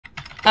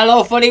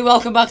Hello everybody,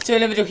 welcome back to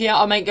another video here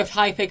on Minecraft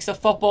Hypixel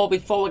Football.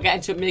 Before we get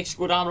into it, make sure to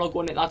go down below, go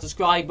and hit that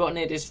subscribe button.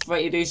 It is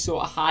free to do so.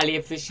 I highly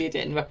appreciate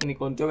it and recommend you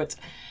go and do it.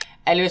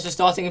 Anyways, we're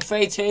starting in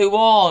 3, 2,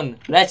 1.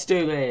 Let's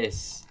do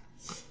this.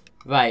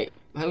 Right,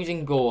 who's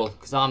in goal?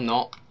 Because I'm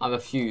not. I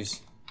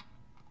refuse.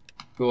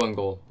 Go on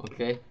goal,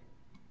 okay?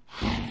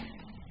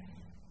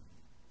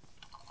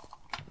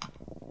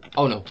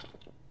 Oh no.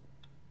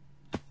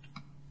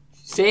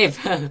 Save!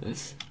 There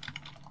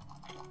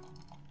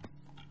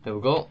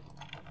we go.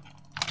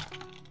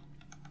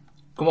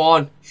 Come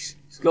on,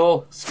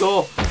 score,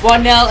 score.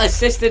 1-0,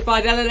 assisted by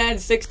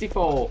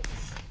Dylan64.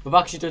 We've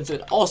actually done so.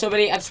 Also,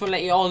 everybody, I just want to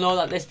let you all know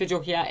that this video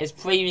here is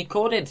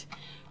pre-recorded.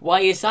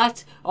 Why is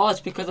that? Oh, it's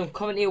because I'm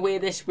currently away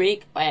this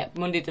week,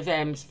 Monday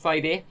to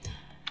Friday.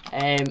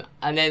 And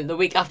then the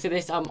week after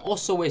this, I'm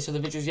also away, so the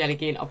videos yet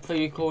again are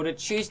pre-recorded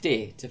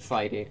Tuesday to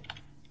Friday.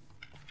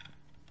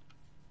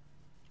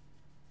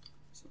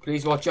 So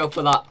please watch out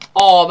for that.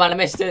 Oh man, I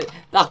missed it.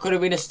 That could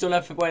have been a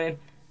stunner for winning.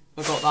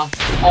 I got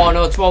that. Oh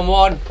no, it's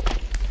 1-1.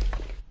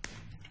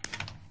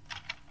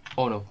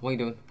 Oh no, what are you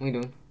doing? What are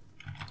you doing?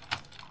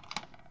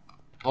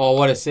 Oh,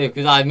 what a save,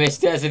 because I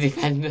missed it as a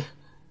defender.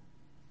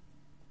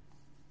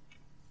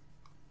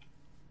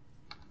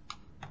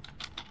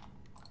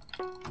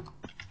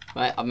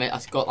 Right,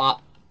 I got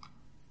that.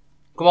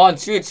 Come on,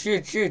 shoot,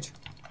 shoot, shoot.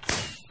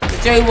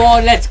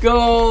 2-1, let's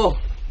go.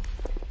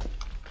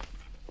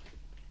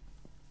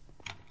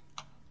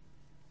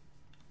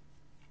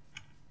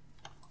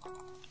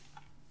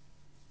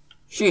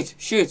 Shoot,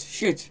 shoot,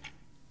 shoot.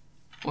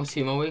 What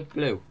team are we?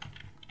 Blue.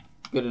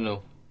 Good to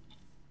know.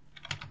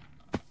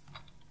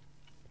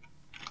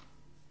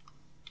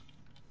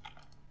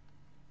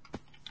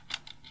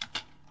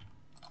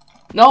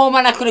 No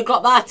man, I could have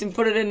got that and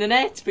put it in the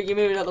net, but you're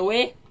moving out of the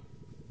way.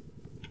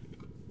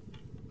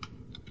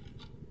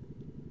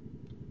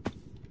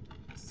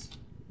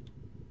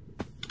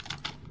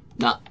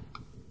 Nah.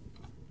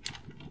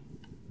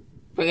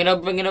 Bring it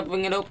up, bring it up,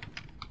 bring it up.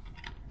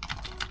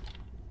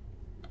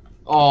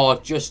 Oh,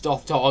 just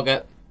off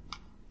target.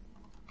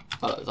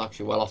 Oh, that was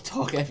actually well off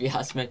target if you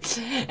ask me.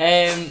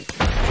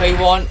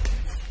 3-1.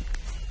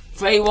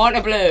 3-1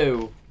 to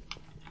blue.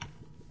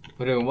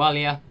 We're doing well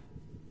here.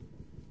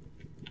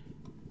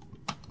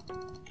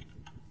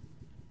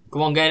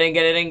 Come on, get in,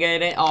 get it in,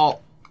 get it in. Oh,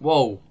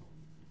 whoa.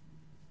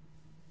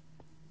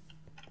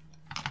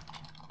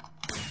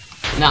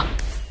 Nah.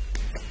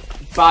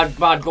 Bad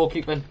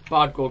goalkeeping.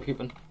 Bad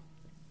goalkeeping.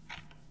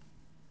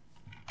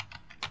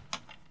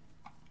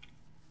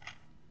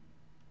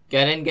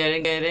 Get in, get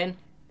in, get in.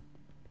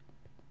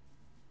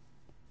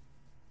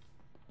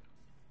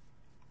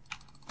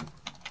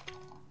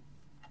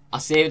 I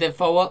saved it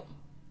for what?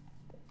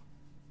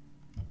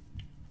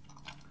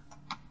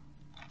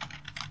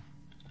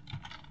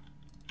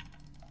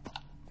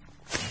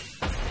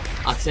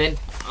 That's in.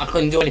 I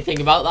couldn't do anything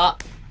about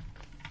that.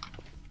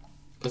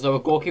 Because our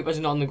goalkeeper's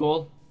not on the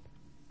goal.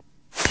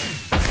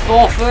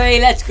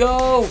 4-3, let's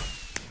go!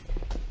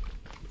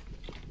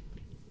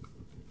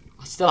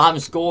 I still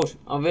haven't scored.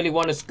 I really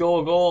want to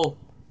score a goal.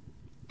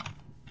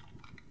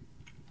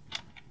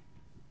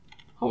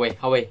 Oh wait,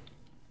 oh wait.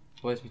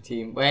 Where's my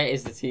team? Where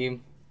is the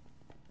team?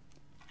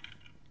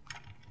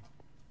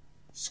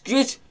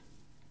 Scoot!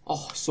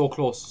 Oh, so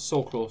close,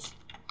 so close.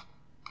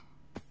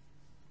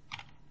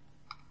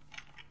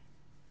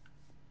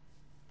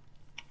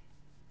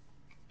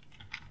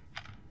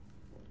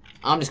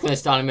 I'm just going to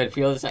stand in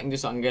midfield a second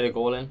just so I can get a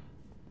goal in.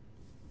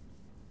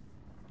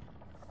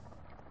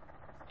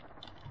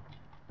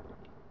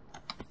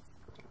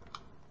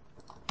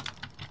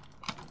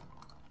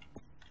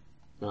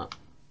 No.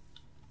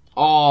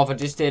 Oh, if I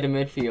just stayed in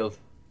midfield.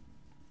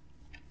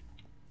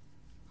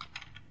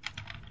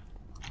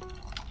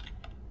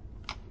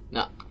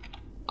 No.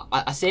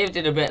 I saved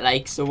it a bit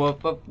like, so we're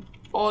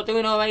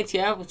doing alright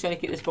here. We're trying to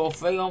keep this ball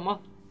free, aren't we?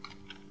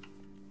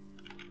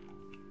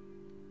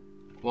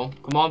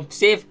 Come on,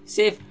 save,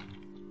 save.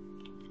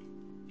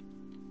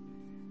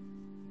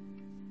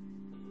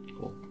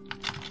 Cool.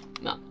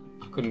 Nah,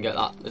 I couldn't get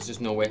that. There's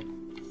just no way.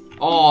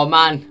 Oh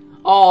man.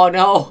 Oh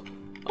no.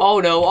 Oh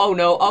no, oh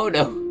no, oh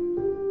no.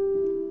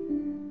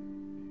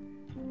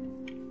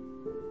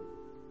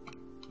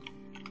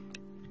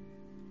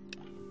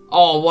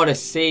 Oh, what a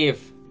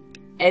save.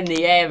 In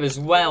the air as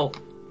well.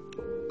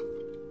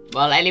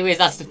 Well, anyways,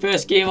 that's the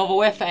first game over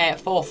with.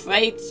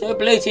 4-3 to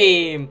blue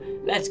team.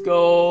 Let's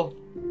go.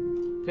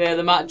 Player of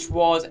the match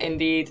was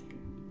indeed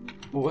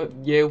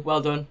you.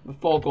 Well done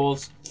with 4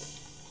 goals.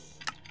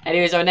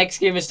 Anyways, our next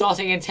game is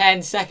starting in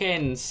 10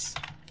 seconds.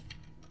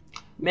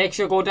 Make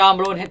sure to go down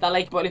below and hit that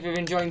like button if you've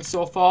enjoyed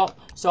so far.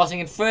 Starting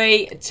in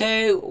 3,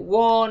 2,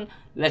 1.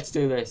 Let's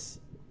do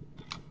this.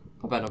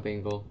 I better not be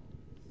in goal.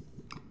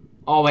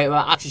 Oh wait, we're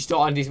actually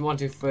starting these 1,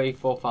 2, 3,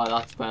 4, 5.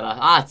 That's better.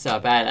 That's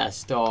a better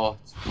start.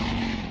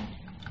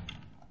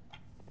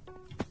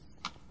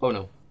 Oh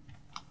no.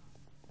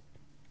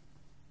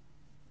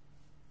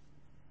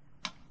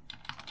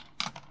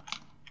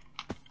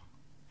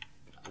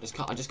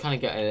 I just kind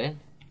of get it in.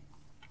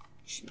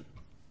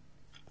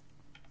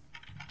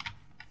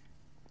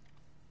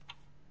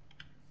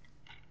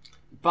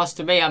 pass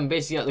to me, I'm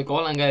basically at the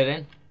goal and get it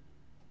in.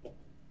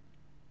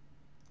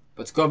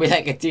 But it's got to be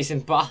like a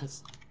decent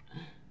pass.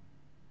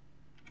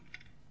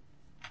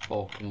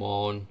 Oh, come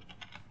on.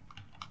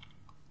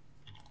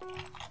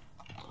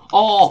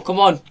 Oh, come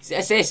on.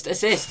 Assist.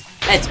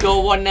 Let's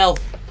go, 1-0.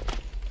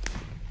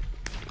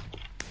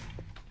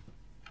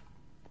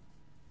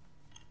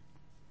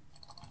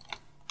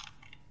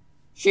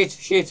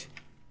 Shoot.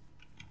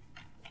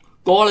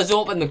 Goal is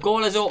open. The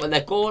goal is open.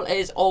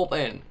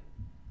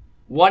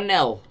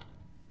 1-0.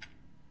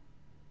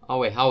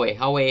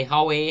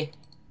 Howie.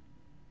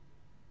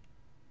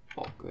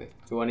 Oh, great.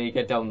 Do I need to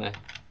get down there?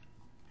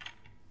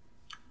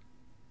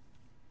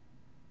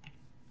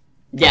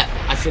 Yeah,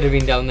 I should have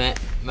been down there.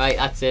 Right,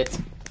 that's it.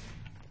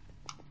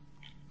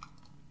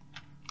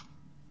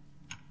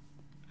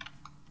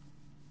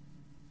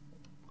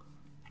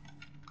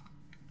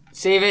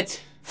 Save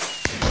it.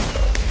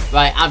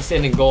 Right, I'm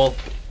sitting in goal.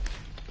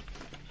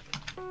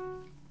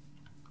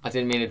 I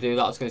didn't mean to do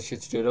that. I was going to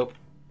shoot straight up.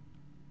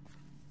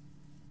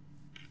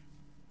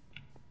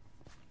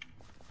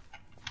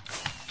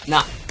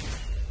 Nah.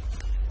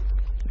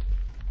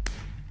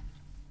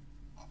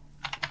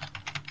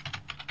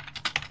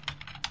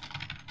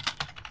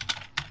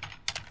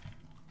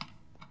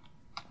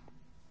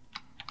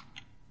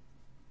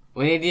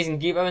 We need a decent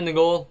keeper in the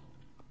goal.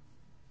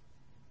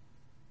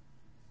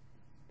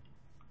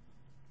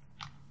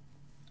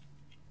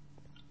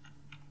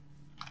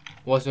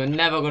 Was we're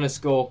never going to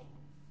score.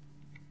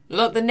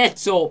 Look, the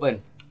net's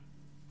open.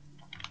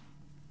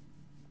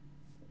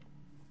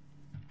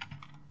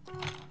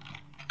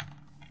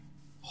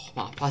 Oh,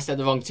 man, I passed at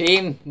the wrong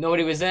team.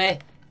 Nobody was there.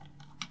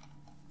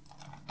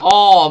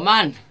 Oh,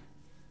 man.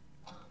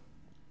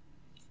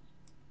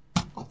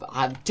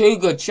 I had 2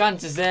 good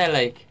chances there,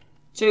 like.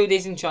 2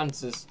 decent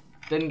chances.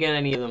 Didn't get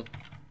any of them.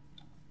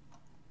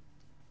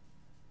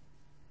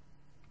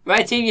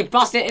 Right, team, you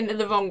passed it into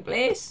the wrong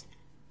place.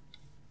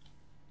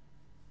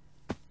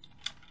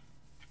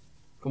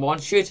 Come on,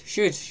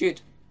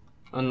 shoot.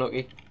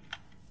 Unlucky.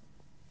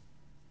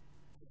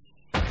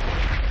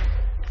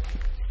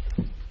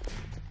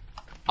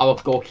 Our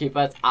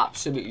goalkeeper is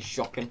absolutely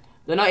shocking.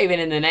 They're not even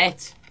in the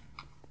net.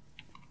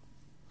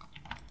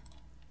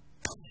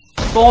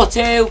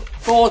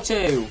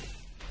 4-2.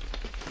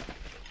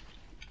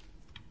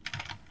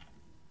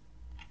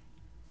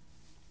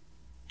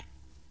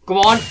 Come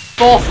on,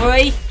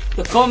 4-3.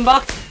 The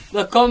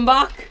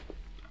comeback.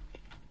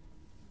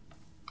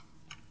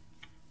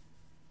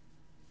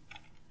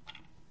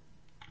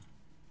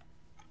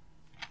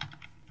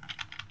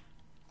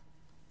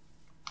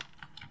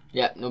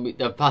 Yeah, no,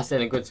 they passed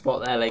in a good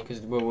spot there, like,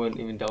 because we weren't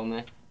even down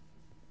there.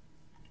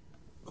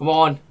 Come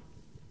on.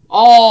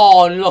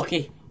 Oh,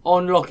 unlucky.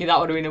 That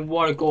would have been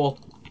what a goal.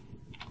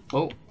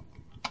 Oh.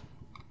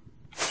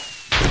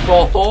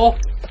 4-4.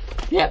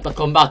 Yep, the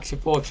comeback's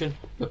approaching.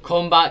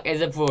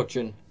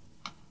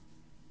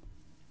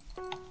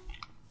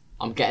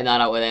 I'm getting that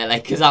out of there,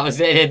 like, because that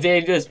was in a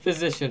dangerous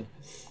position.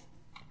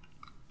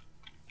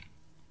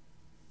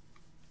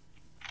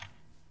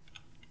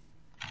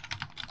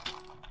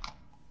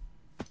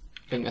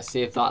 I think I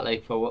saved that,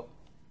 like, for what?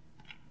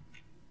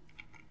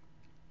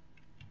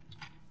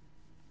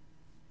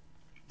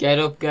 Get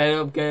up.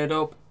 Okay.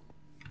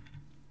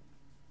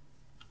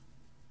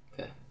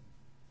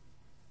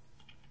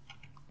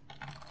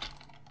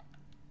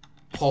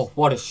 Oh,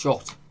 what a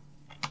shot.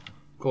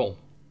 Cool.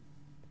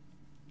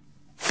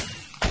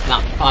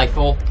 Nah,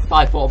 5-4.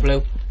 5-4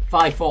 blue.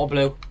 5-4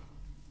 blue.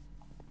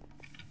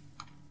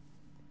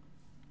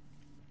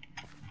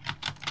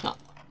 No.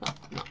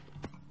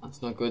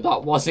 That's not good.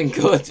 That wasn't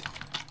good.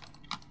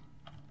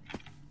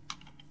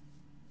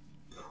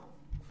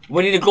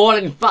 We need a goal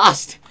in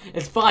fast.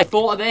 It's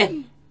 5-4 to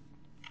them.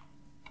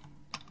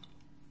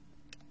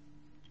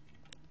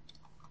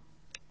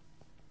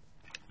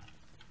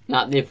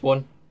 Nah, they've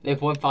won.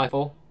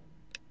 5-4.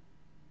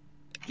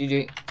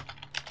 GG.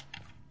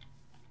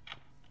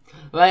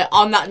 Right,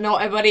 on that note,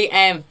 everybody,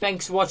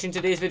 thanks for watching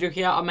today's video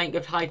here on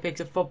Minecraft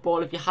Hypixel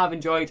Football. If you have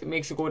enjoyed,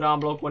 make sure to go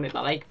down below, go and hit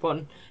that like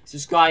button.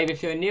 Subscribe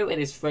if you're new. It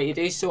is free to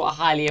do so. I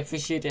highly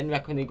appreciate it and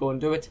recommend you go and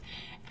do it.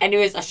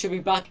 Anyways, I should be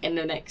back in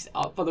the next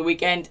for the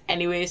weekend.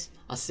 Anyways,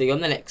 I'll see you on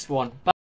the next one. Bye.